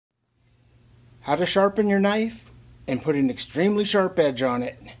How to sharpen your knife and put an extremely sharp edge on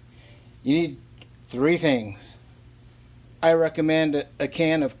it. You need 3 things. I recommend a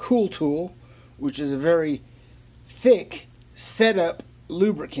can of Cool Tool, which is a very thick setup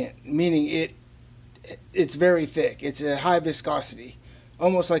lubricant, meaning it's very thick. It's a high viscosity,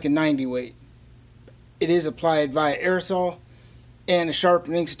 almost like a 90 weight. It is applied via aerosol and a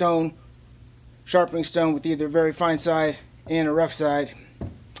sharpening stone with either a very fine side and a rough side.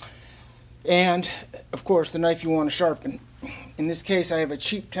 And of course the knife you want to sharpen. In this case I have a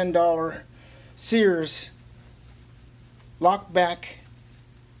cheap $10 Sears lockback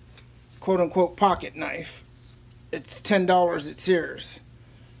quote-unquote pocket knife. It's $10 at Sears.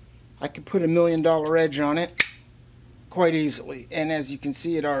 I could put $1 million edge on it quite easily, and as you can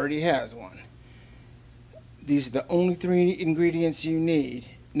see it already has one. These are the only 3 ingredients you need.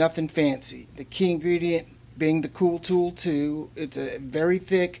 Nothing fancy. The key ingredient being the Cool Tool 2. It's a very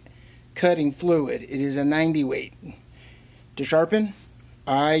thick cutting fluid. It is a 90 weight. To sharpen,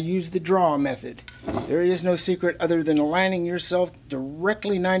 I use the draw method. There is no secret other than aligning yourself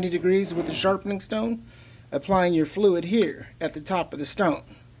directly 90 degrees with the sharpening stone, applying your fluid here at the top of the stone.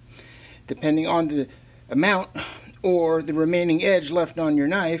 Depending on the amount or the remaining edge left on your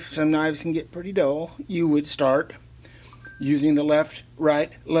knife, some knives can get pretty dull, you would start using the left,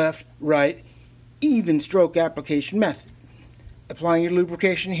 right, even stroke application method. Applying your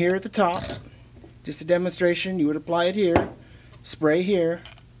lubrication here at the top. Just a demonstration, you would apply it here, spray here,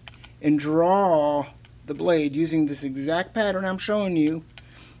 and draw the blade using this exact pattern I'm showing you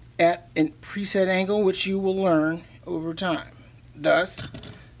at a preset angle, which you will learn over time. Thus,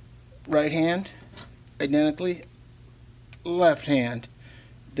 right hand, identically, left hand.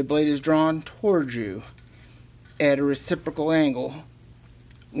 The blade is drawn towards you at a reciprocal angle,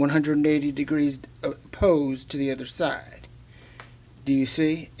 180 degrees opposed to the other side. Do you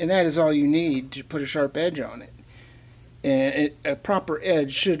see? And that is all you need to put a sharp edge on it. And a proper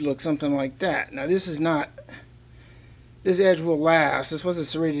edge should look something like that. Now this edge will last. This was a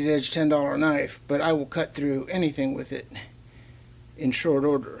serrated edge $10 knife, but I will cut through anything with it in short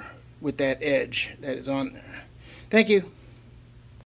order with that edge that is on there. Thank you.